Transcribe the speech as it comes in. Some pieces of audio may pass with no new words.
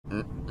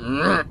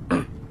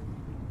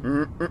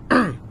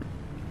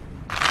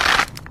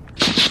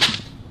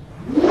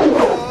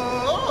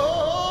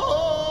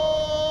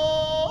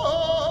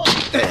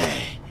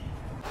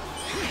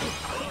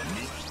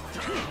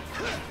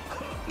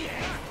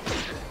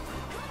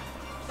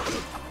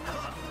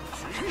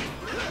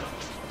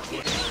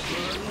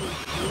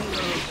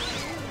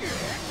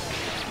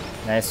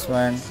Nice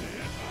one.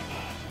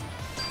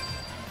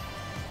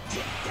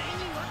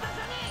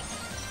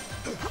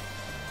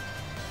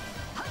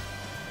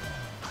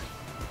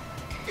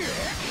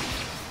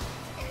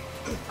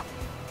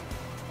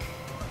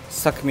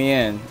 Suck me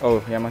in.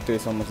 Oh, Yamato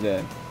is almost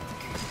dead.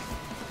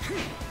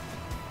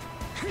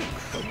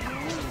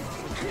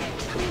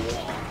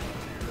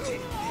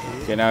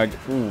 Okay, now.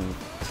 Ooh.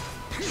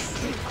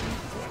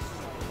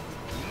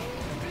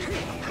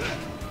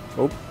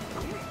 Oh.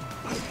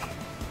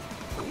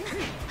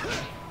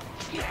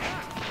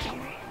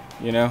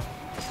 You know.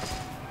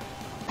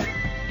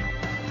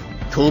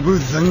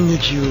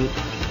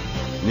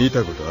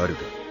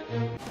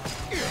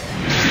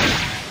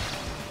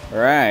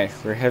 Alright,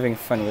 we're having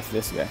fun with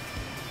this guy.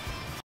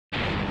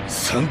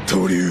 三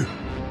刀流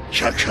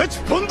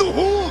108ポンド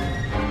砲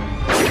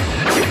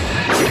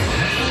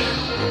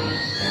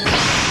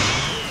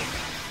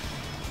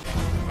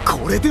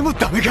これでも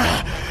ダメ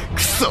か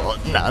くそ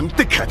なん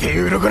て家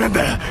庭鱗なん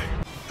だ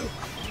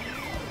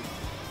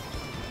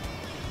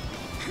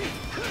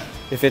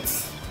If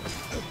it's...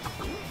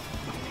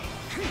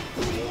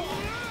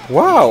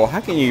 Wow,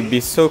 how can you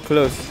be so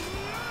close?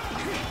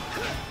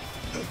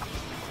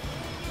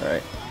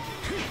 Alright.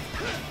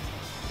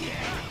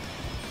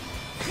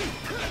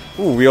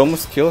 Ooh, we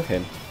almost killed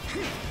him.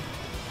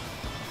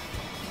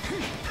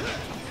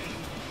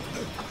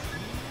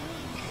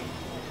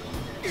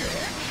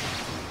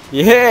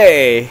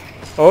 Yay!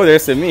 Oh,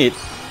 there's the meat.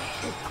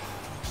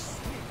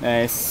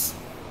 Nice.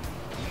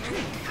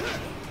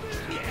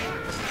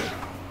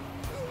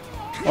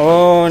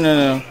 Oh,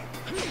 no.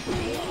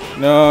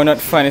 No, not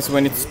fun. It's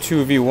when it's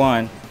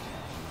 2v1.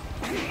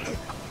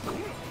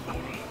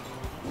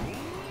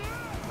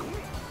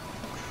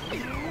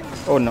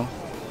 Oh, no.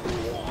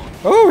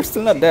 Oh, we're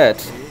still not dead.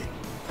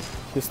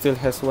 He still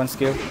has one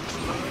skill.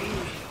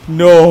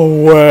 No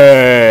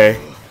way!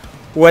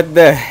 What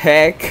the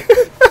heck?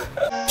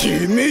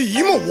 てめえ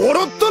今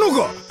笑ったの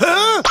か?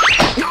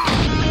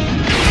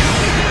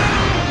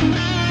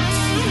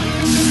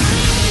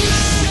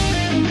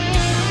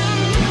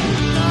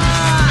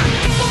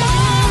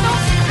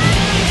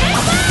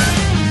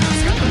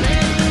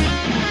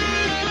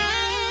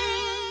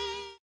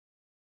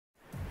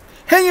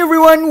 Hey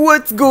everyone,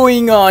 what's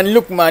going on?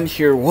 Lookman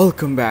here,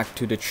 welcome back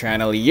to the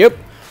channel. Yep,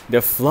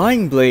 the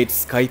Flying Blade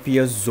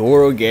Skypiea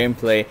Zoro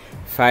gameplay.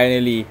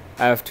 Finally,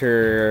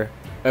 after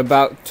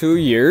about 2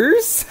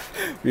 years,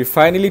 we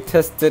finally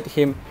tested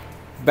him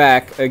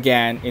back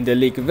again in the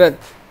league. But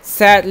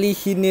sadly,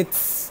 he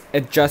needs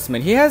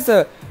adjustment. He has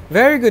a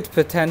very good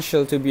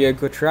potential to be a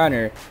good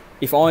runner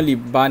if only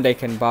Bandai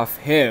can buff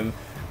him.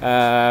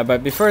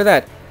 But before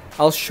that,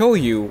 I'll show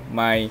you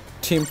my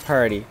team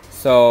party.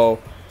 So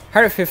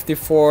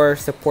 154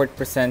 support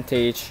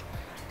percentage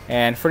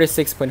and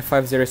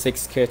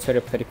 46.506k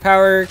total petty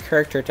power,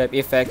 character type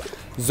effect,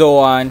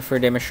 Zoan for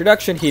damage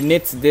reduction. He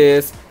needs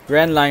this.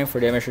 Grand Line for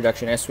damage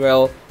reduction as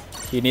well.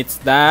 He needs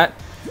that.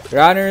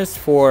 Runners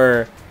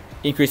for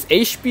increased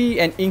HP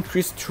and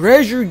increased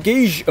treasure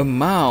gauge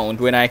amount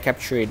when I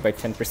capture it by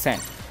 10%.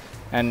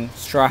 And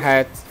Straw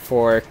Hat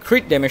for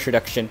crit damage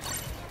reduction.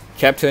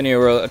 Captain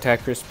Neural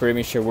attackers,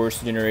 Perimeter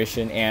Worst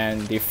Generation,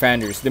 and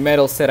Defenders. The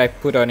medal set I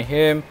put on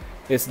him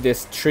is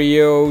this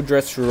trio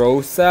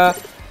Dressrosa.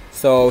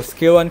 So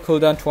skill 1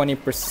 cooldown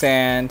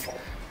 20%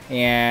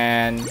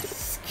 and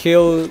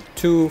skill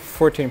 2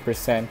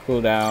 14%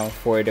 cooldown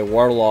for the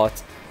Warlord.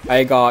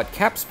 I got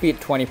cap speed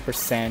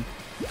 20%,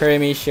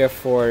 Perimeter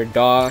for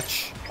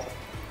dodge,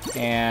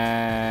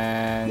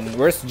 and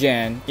worst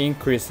gen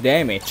increased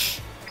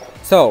damage.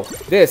 So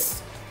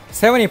this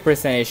 70%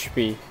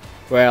 HP.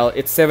 Well,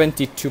 it's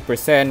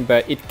 72%,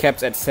 but it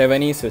caps at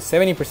 70, so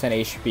 70%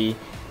 HP.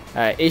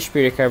 HP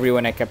recovery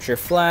when I capture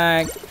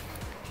flag,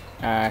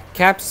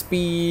 cap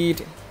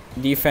speed,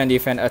 defend,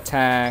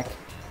 attack,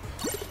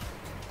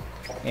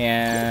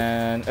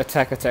 and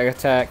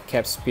attack,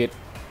 cap speed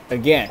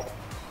again.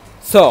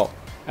 So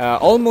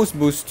almost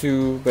boost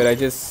 2, but I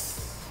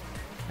just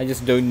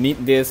don't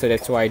need this, so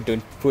that's why I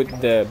don't put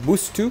the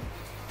boost 2.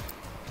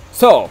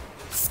 So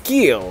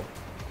skill,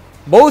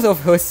 both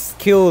of his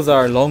skills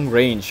are long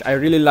range. I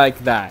really like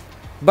that,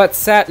 but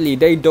sadly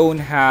they don't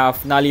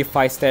have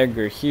nullify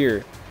stagger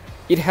here.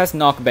 It has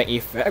knockback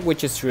effect,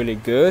 which is really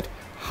good.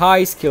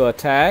 High skill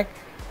attack,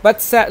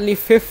 but sadly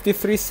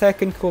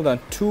 53-second cooldown,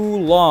 too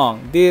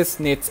long. This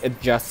needs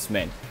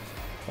adjustment.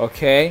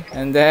 Okay,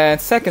 and then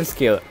second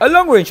skill, a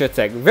long range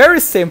attack, very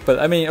simple.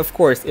 I mean, of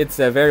course, it's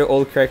a very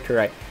old character,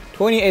 right?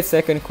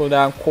 28-second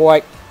cooldown,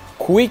 quite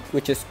quick,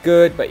 which is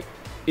good, but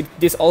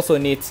this also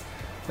needs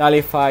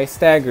nullify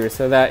stagger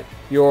so that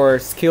your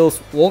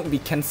skills won't be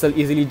cancelled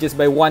easily just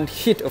by one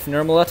hit of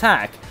normal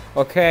attack.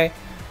 Okay.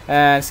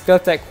 And skill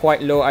attack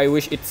quite low. I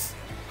wish it's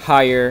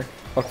higher,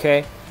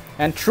 okay?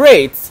 And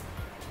traits,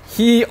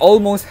 he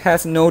almost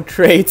has no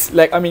traits.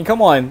 Like, I mean,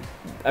 come on.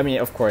 I mean,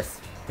 of course,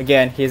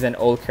 again, he's an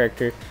old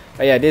character.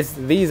 But yeah,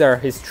 these are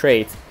his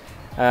traits.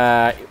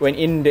 When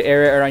in the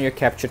area around you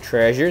capture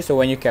treasure, so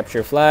when you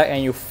capture flag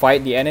and you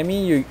fight the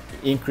enemy, you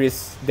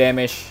increase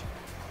damage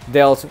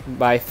dealt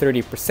by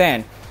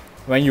 30%.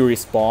 When you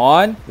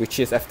respawn, which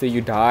is after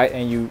you die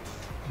and you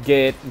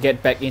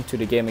get back into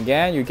the game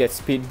again, you get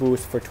speed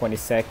boost for 20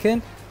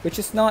 seconds, which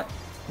is not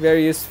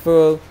very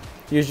useful.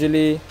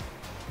 Usually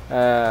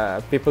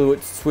people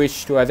would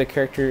switch to other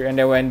character, and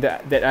then when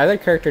that other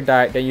character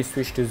died, then you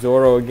switch to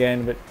Zoro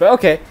again. But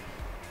okay,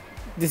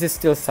 this is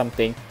still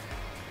something.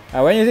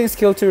 When using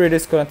skill 2,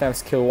 reduce cooldown time of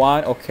skill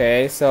 1.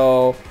 Okay,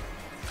 so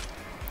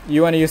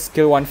you want to use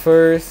skill 1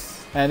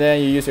 first, and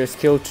then you use your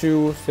skill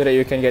 2 so that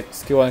you can get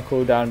skill 1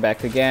 cooldown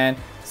back again,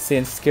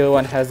 since skill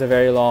 1 has a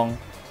very long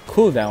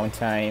cooldown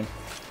time.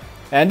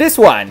 And this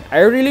one, I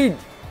really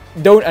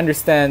don't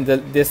understand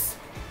that this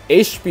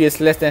HP is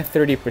less than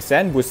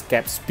 30% boost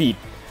cap speed.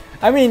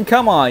 I mean,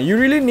 come on, you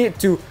really need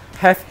to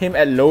have him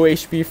at low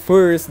HP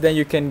first, then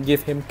you can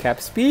give him cap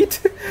speed?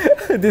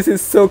 This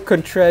is so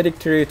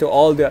contradictory to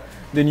all the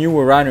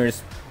newer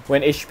runners.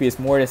 When HP is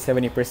more than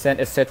 70%,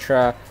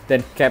 etc.,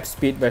 then cap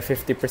speed by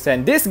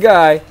 50%. This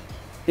guy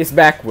is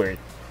backward.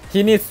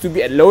 He needs to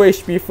be at low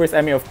HP first.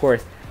 I mean, of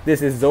course,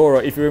 this is Zoro.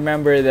 If you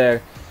remember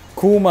the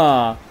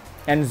Kuma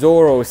and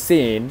Zoro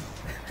scene,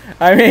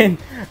 I mean,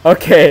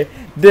 okay,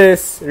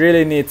 this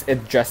really needs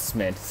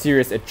adjustment,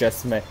 serious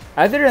adjustment.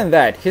 Other than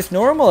that, his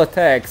normal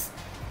attacks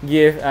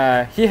give,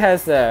 he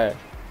has a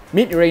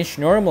mid-range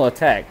normal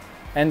attack,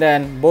 and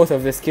then both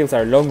of the skills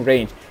are long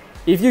range.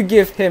 If you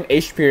give him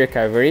HP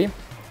recovery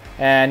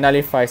and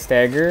nullify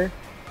stagger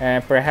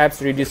and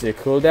perhaps reduce the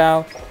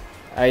cooldown,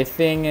 I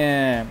think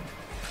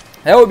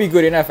that would be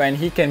good enough, and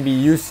he can be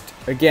used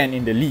again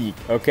in the league,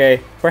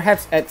 okay?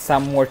 Perhaps add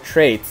some more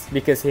traits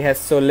because he has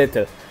so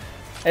little.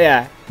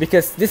 Yeah,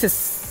 because this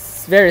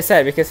is very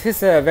sad because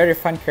he's a very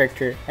fun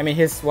character. I mean,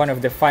 he's one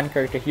of the fun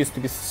characters. He used to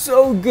be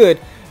so good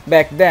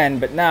back then,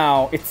 but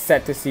now it's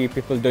sad to see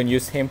people don't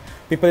use him.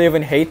 People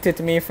even hated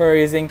me for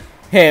using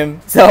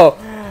him. So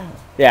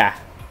yeah,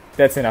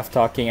 that's enough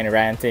talking and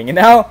ranting. And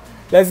now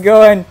let's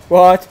go and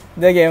watch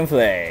the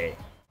gameplay.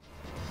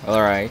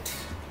 Alright,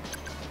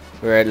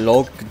 we're at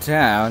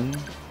Roguetown.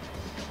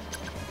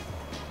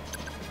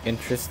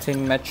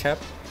 Interesting matchup.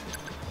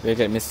 We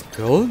got Miss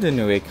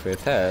Golden Week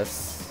with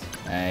us.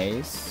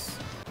 Nice.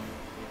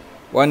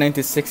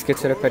 196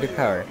 gets to the petty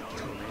power.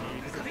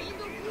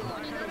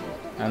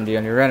 I'm the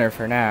only runner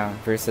for now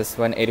versus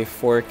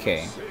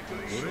 184k.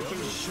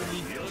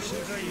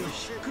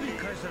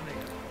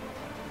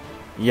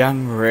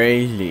 Young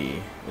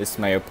Rayleigh is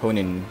my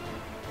opponent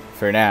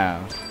for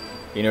now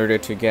in order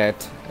to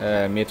get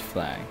mid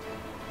flag.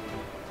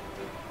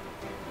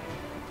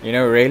 You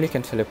know, Rayleigh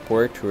can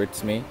teleport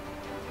towards me.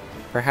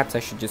 Perhaps I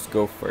should just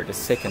go for the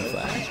second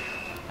flag.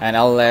 And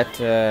I'll let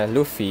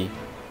Luffy.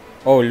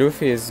 Oh,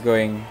 Luffy is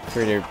going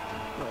for their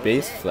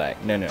base flag.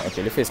 No,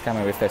 okay, Luffy is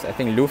coming with us. I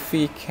think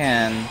Luffy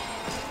can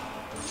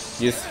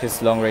use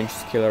his long range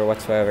skill or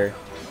whatsoever.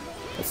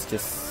 Let's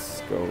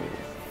just go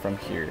from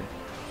here.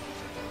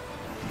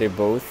 They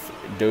both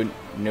don't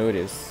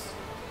notice.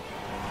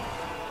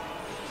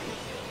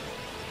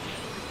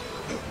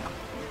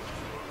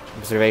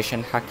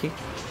 Observation haki.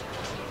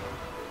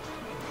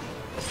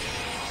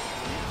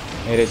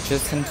 Made it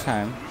just in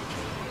time.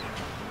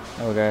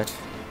 Oh god.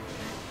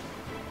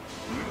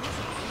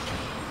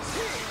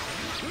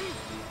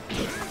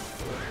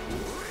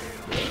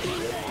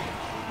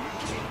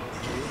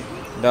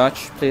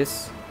 Dodge,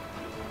 please.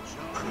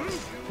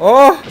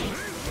 Oh!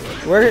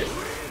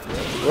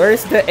 Where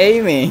is the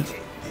aiming?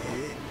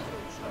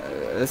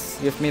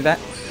 Let's give me that.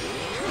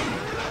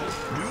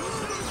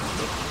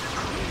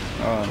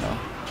 Oh no.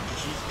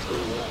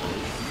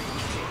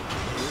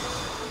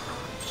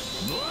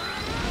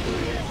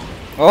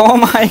 Oh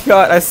my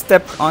god, I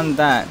stepped on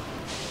that.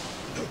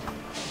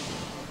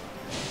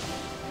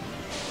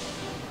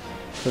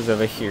 Who's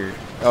over here?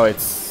 Oh,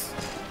 it's...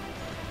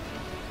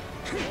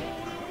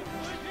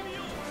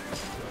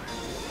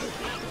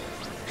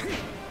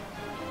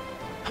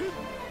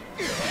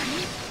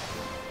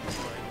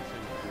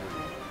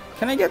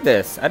 Can I get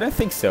this? I don't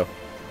think so.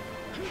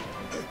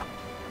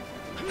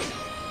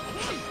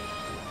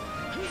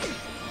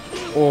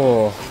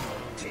 Oh,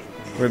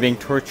 we're being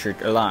tortured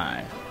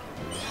alive.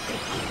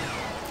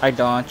 I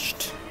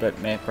dodged, but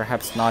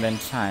perhaps not in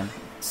time.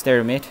 Is there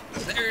a mid?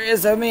 There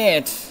is a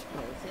mid!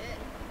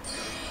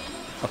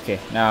 Okay,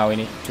 now we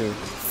need to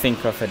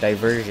think of a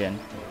diversion.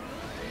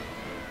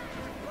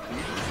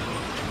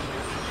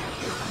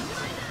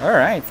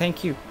 Alright,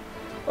 thank you.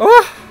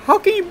 Oh, how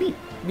can you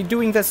be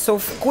doing that so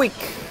quick?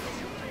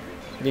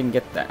 I didn't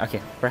get that.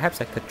 Okay,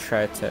 perhaps I could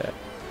try to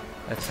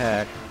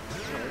attack.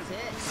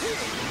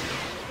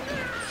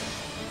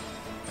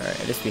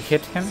 Alright, at least we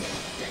hit him.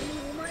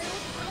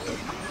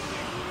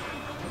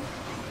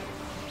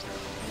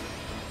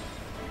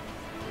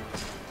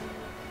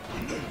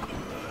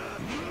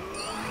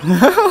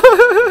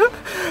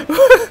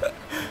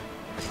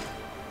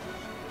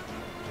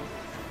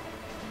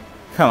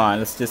 Come on,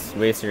 let's just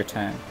waste your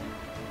time.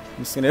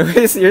 I'm just gonna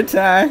waste your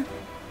time.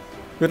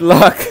 Good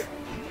luck.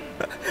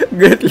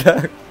 Good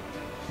luck.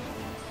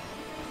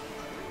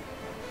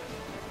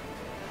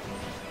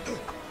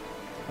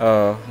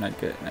 Oh,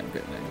 not good, not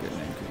good, not good,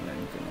 not good, not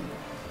good, not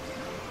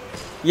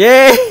good.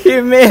 Yay,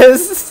 you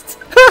missed!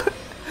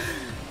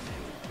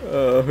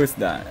 Oh, who's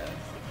that?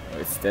 Oh,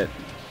 it's dead.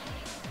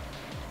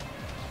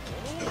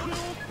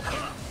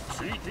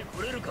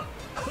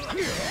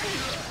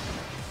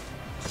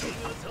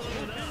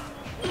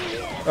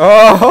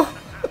 Oh!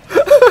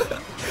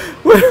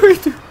 What do we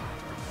do?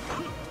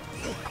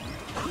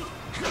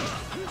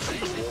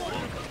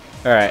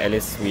 Alright, at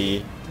least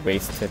we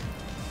wasted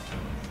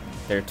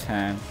their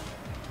time.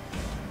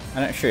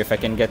 I'm not sure if I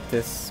can get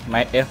this.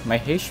 My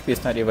HP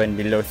is not even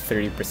below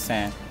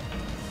 30%.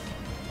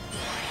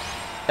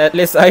 At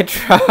least I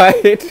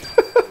tried.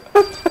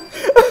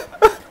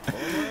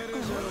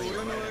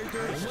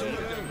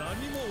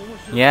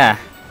 Yeah,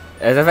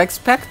 as I've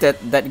expected,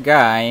 that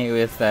guy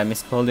with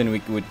Miss Golden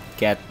Week would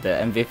get the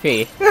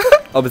MVP.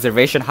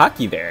 Observation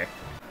hockey there.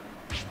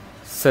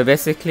 So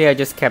basically, I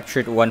just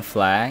captured one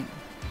flag,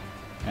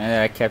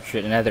 and I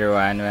captured another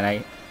one when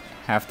I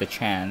have the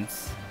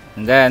chance,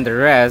 and then the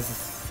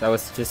rest, I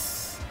was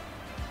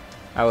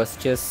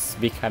just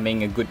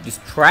becoming a good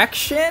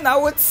distraction, I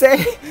would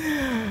say.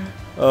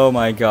 Oh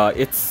my god,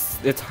 it's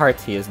hard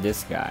to use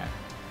this guy.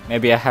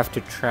 Maybe I have to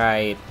try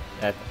it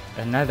at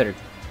another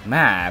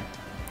map.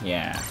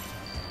 Yeah.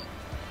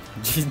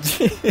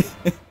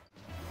 GG.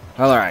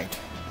 Alright,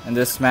 in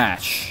this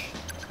match,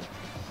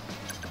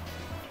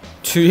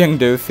 2 young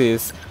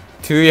Dofus,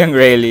 2 young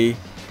Rayleigh,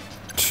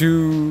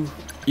 2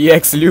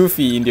 EX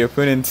Luffy in the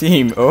opponent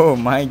team. Oh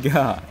my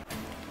god.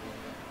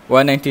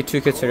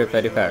 192 Katsura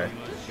Petty Power.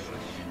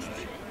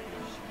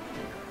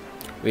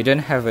 We don't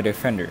have a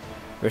defender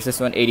versus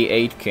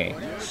 188k.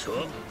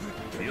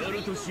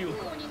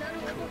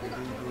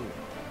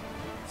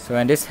 So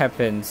when this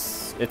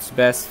happens, it's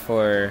best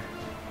for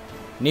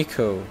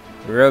Nico,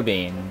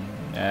 Robin,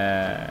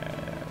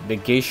 the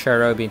Geisha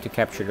Robin to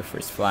capture the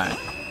first flag,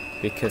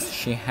 because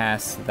she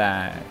has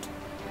that.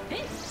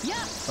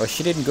 Oh,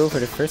 she didn't go for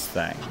the first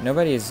flag.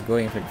 Nobody is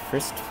going for the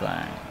first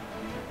flag.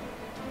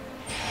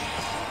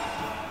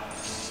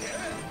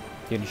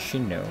 Didn't she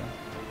know?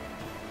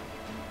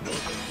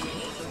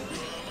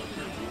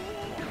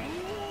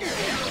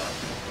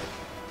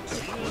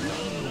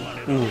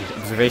 Ooh,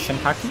 observation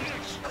hockey.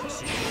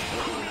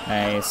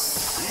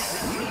 Nice.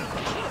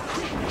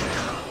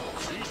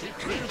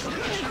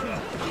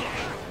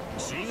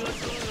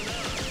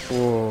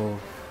 Ooh.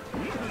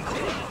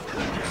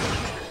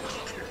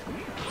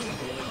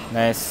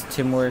 Nice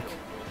teamwork.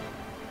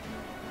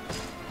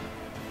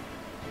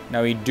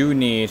 Now we do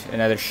need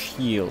another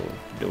shield,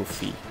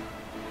 Luffy.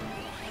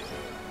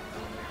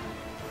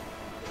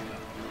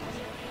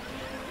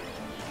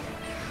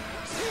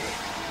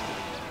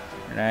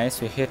 Nice,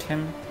 we hit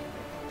him.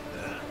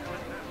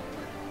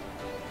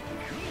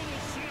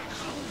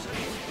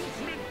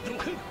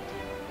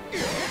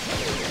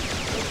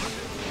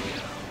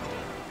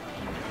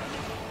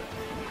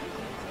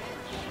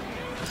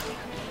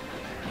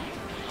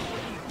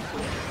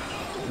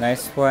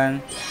 Nice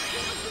one.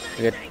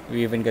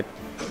 We even get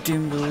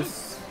team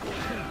boost.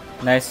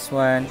 Nice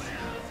one.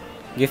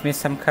 Give me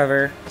some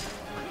cover.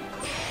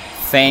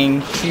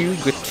 Thank you.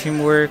 Good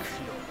teamwork.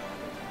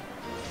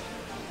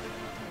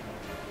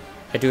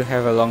 I do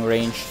have a long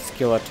range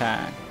skill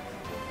attack.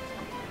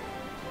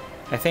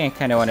 I think I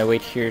kind of want to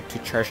wait here to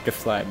charge the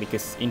flag,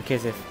 because in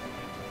case if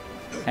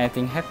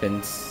anything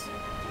happens.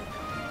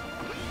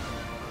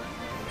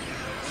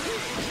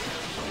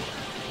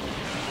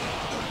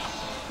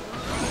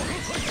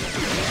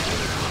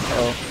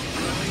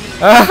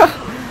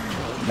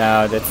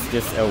 No, that's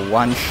just a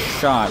one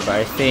shot, but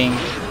I think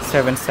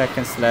 7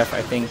 seconds left.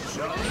 I think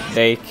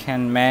they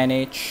can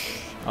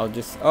manage. I'll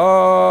just...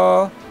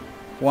 Oh!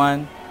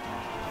 One.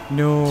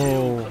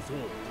 No!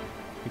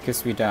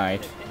 Because we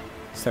died.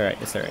 It's alright,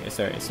 it's alright, it's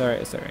alright, it's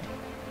alright, it's alright.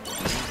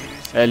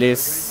 At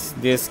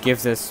least this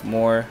gives us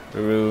more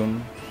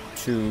room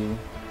to...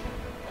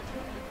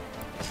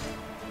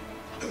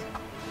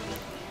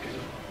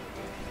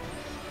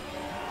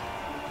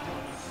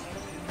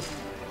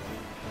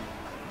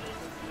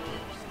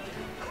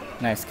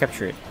 Nice,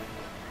 capture it.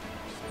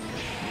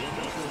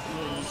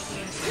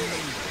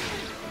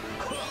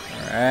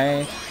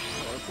 Alright.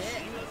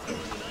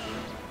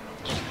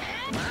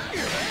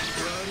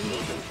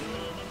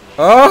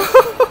 Oh!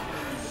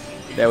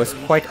 That was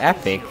quite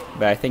epic,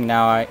 but I think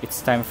now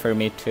it's time for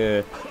me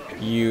to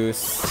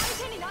use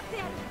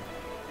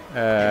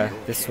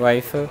this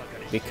waifu,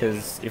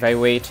 because if I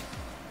wait...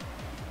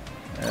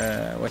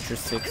 what's your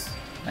 6?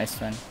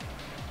 Nice one.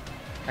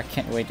 I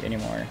can't wait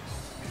anymore.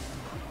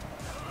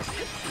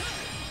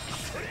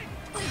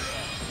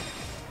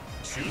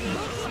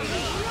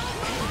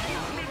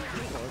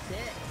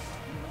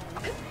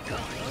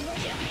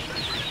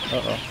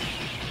 Uh-oh.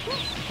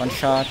 One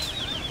shot.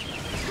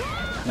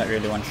 Not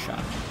really one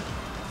shot.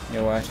 You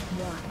know what?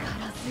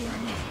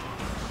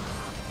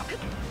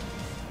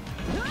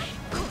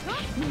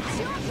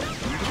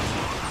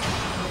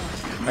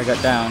 I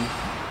got down.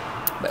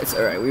 But it's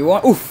alright. We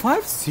won. Ooh,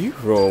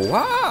 5-0.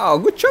 Wow,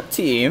 good job,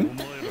 team.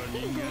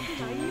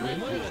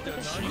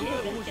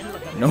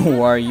 No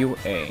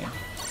RUA.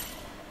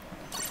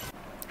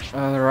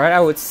 Alright, I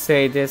would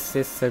say this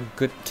is a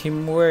good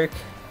teamwork.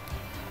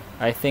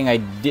 I think I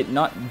did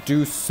not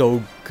do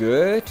so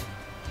good,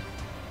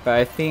 but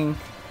I think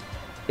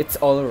it's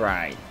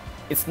alright.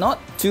 It's not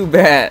too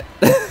bad.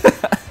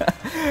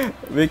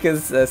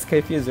 Because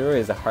Skypiea Zoro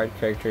is a hard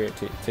character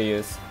to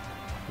use.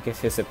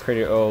 Because he's a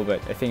pretty old, but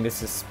I think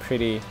this is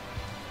pretty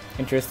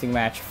interesting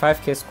match.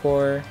 5k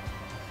score.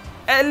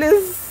 At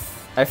least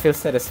I feel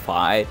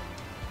satisfied.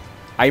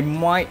 I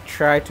might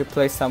try to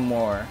play some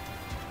more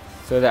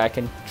so that I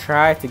can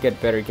try to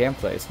get better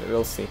gameplays, but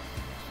we'll see.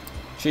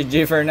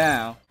 GG for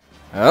now.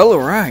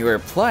 Alright, we're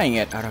playing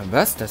at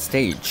Alabasta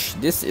stage.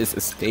 This is a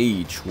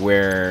stage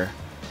where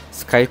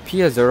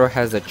Skypiea Zoro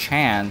has a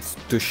chance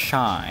to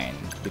shine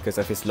because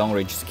of his long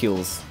range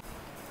skills.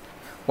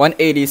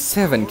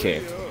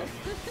 187k.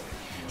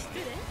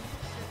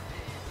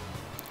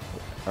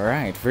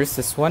 Alright,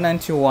 versus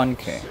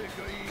 191k.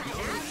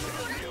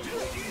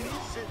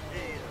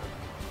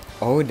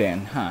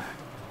 Odin, huh?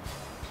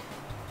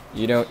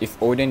 You know,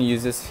 if Odin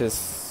uses his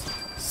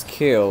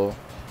skill,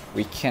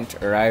 we can't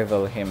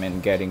rival him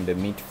in getting the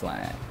meat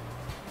flag.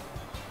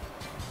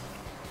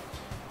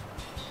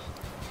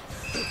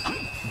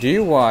 Do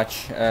you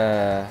watch,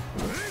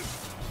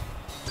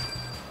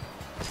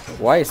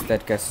 why is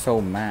that guy so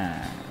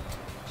mad?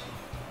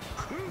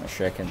 I'm not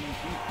sure I can,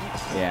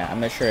 yeah, I'm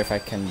not sure if I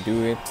can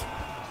do it.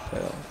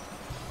 So,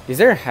 is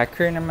there a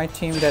hacker in my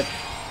team that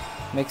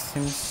makes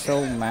him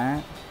so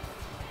mad?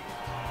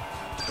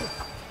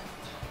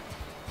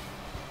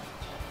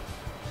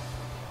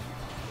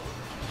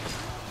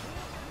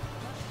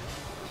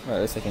 Well,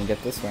 at least I can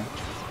get this one.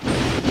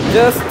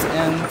 Just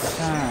in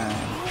time.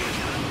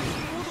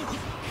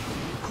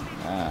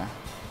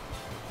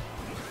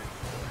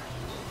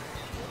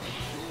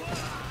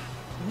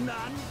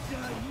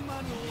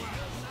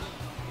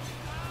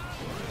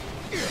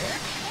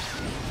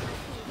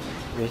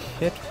 We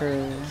hit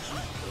her.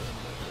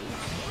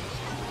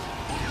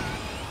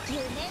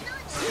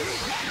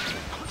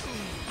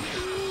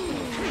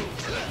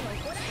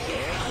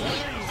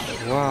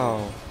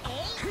 Wow.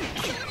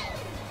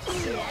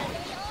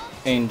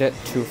 Ain't that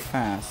too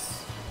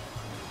fast?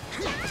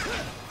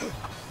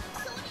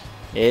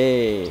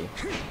 Yay.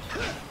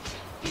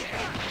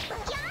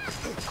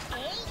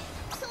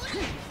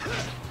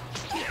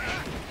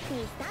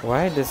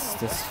 Why does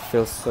this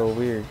feel so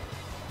weird?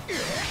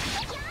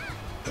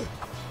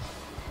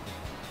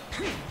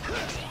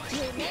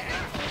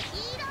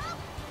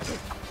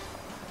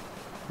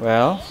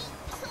 Well,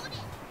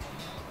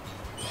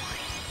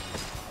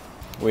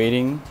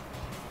 waiting.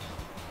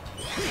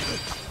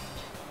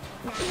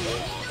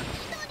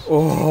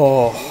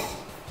 Oh,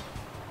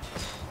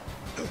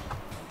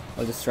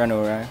 I'll just run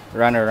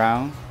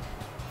around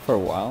for a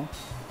while.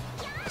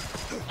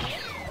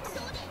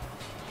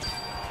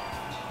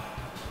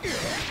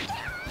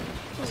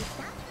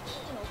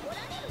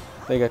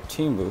 They got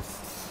team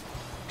boosts.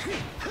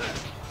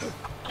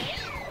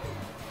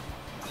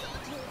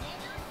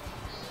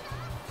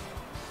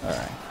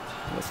 Alright,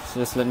 let's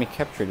just let me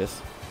capture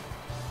this.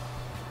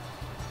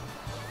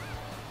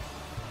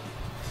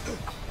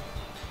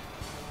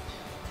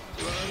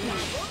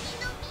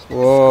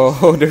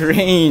 Whoa, the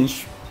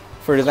range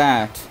for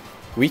that.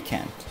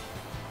 Weekend.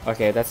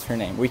 Okay, that's her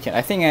name. Weekend.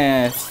 I think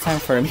it's time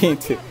for me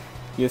to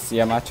use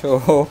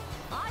Yamato.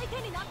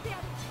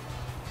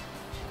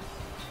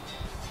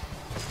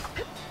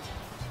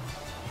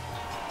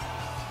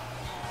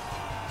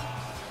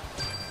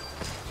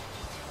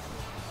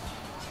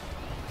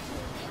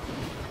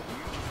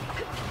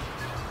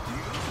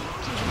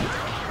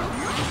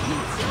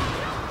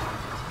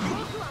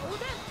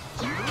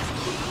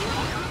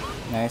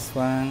 Nice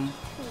one.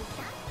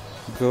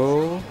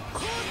 Go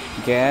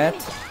get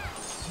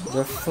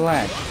the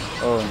flag.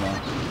 Oh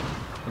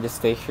no. I just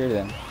stay here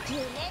then.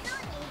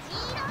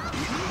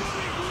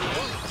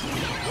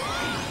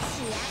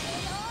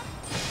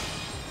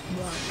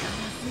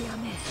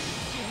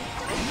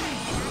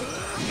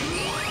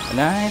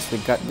 Nice, we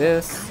got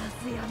this.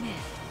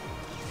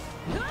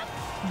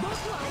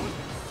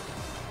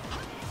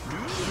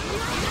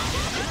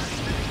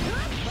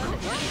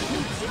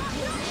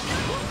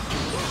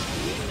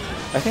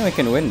 I think we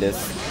can win this,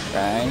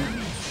 right?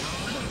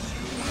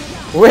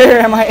 Where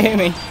am I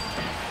aiming?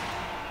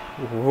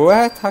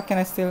 What? How can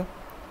I still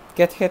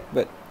get hit?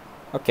 But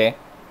okay,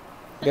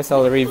 guess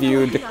I'll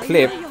review the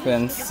clip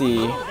and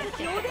see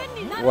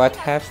what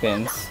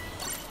happens.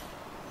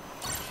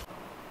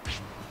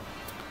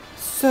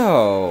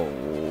 So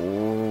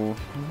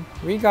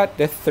we got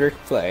the 3rd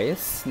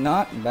place,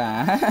 not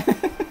bad.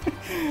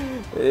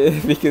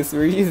 Because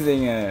we're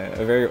using a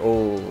very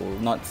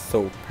old, not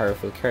so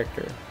powerful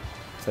character.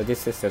 So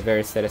this is a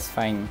very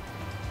satisfying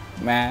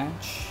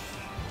match.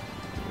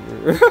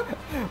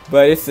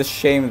 But it's a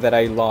shame that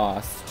I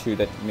lost to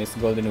that Miss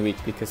Golden Week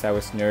because I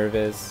was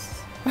nervous.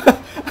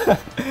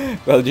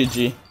 Well,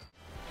 GG.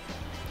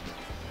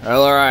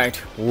 Alright.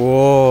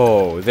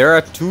 Whoa. There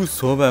are 2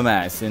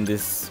 Sobamas in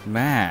this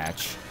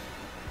match.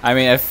 I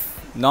mean,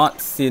 I've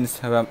not seen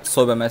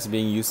Sobamas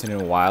being used in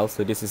a while,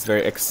 so this is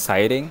very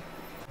exciting.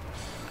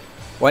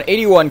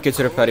 181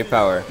 Kitsuru Party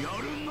Power.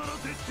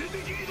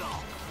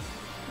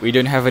 We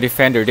don't have a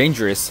defender.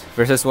 Dangerous.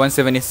 Versus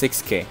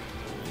 176k.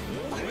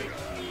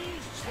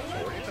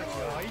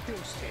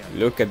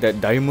 Look at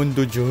that Diamond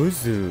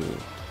Dojozu.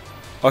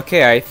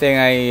 Okay, I think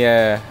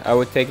I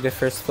would take the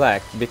first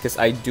flag because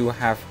I do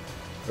have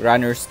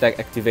runner stack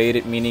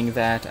activated, meaning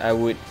that I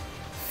would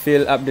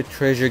fill up the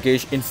treasure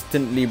gauge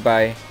instantly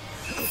by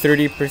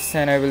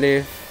 30%, I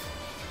believe.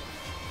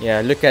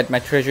 Yeah, look at my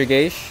treasure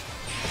gauge.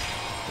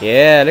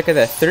 Yeah, look at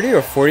that, 30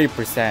 or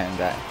 40%.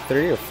 That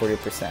 30 or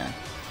 40%.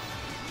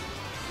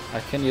 I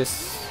can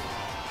use.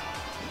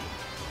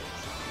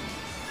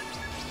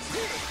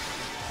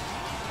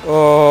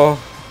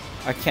 Oh,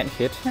 I can't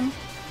hit him.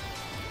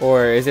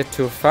 Or is it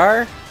too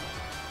far?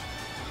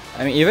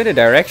 I mean, even the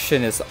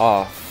direction is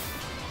off.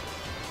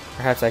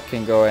 Perhaps I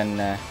can go and...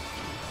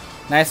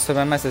 Nice,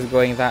 Sobamas is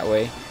going that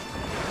way.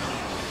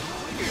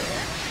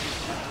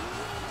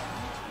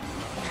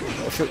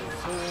 Oh, shoot.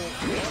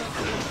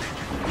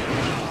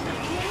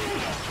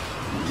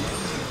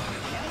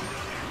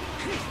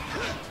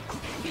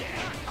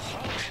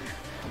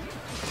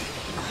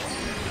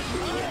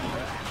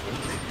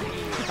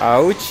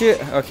 Ouch!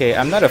 Okay,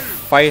 I'm not a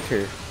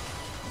fighter,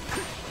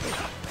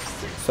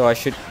 so I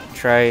should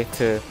try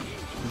to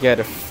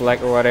get a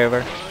flag or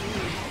whatever.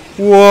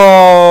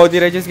 Whoa!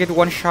 Did I just get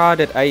one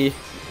shot at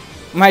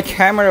my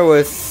camera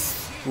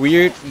was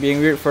being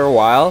weird for a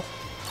while.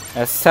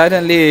 And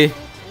suddenly,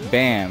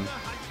 bam!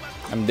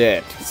 I'm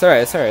dead. It's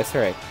alright, it's alright, it's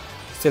alright.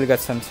 Still got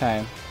some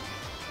time.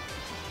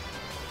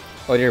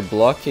 Oh, they're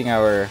blocking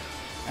our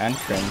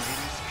entrance.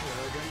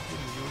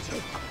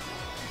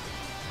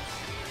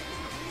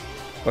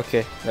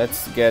 Okay,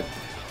 let's get...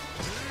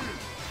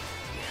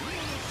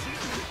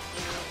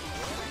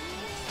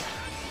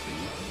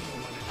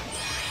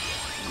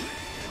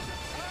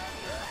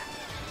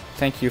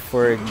 Thank you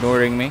for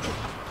ignoring me.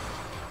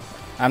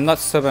 I'm not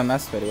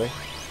Sobamas, by the way.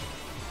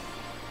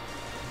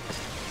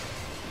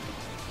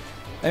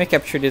 Let me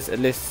capture this at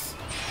least.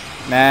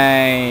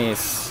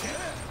 Nice.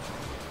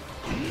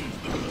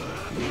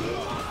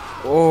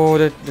 Oh,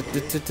 the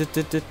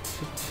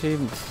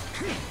teams.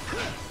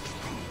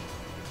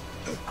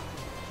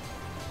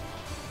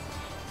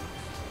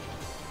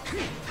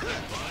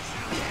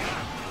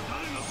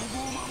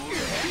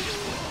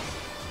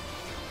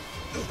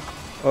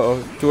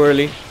 Uh-oh, too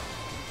early.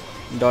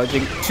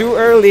 Dodging too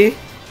early.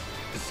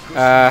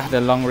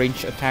 The long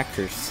range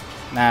attackers.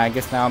 Nah, I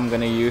guess now I'm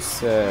gonna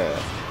use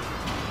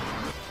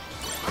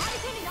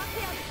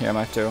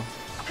Yamato.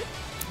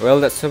 Well,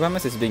 that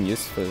Sobamas is being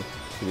useful,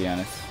 to be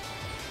honest.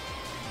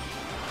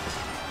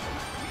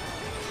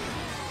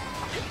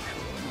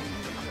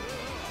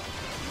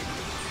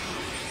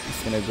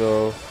 Just gonna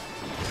go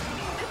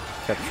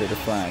capture the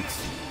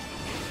flags.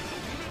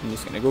 I'm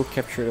just gonna go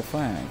capture the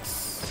flags.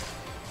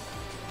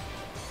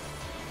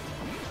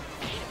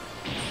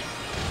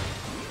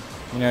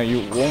 You know, you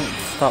won't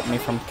stop me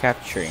from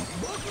capturing.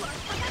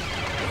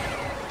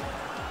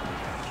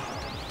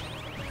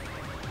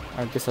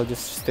 I guess I'll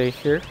just stay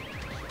here.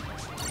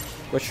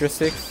 What's your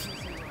 6?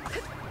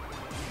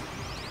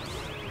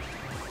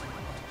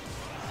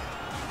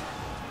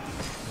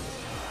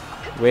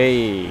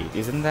 Wait,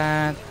 isn't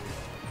that...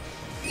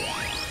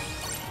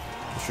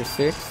 What's your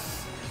 6?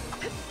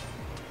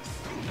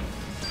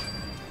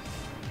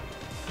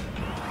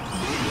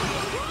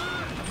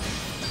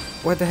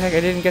 What the heck? I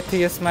didn't get to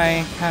use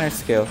my counter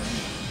skill.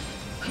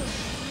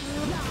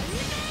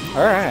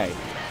 Alright.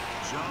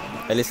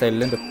 At least I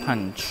learned the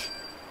punch.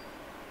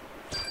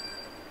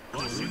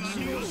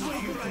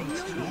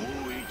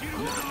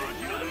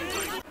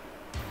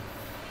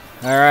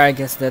 Alright, I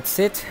guess that's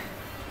it.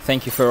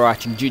 Thank you for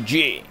watching.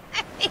 GG!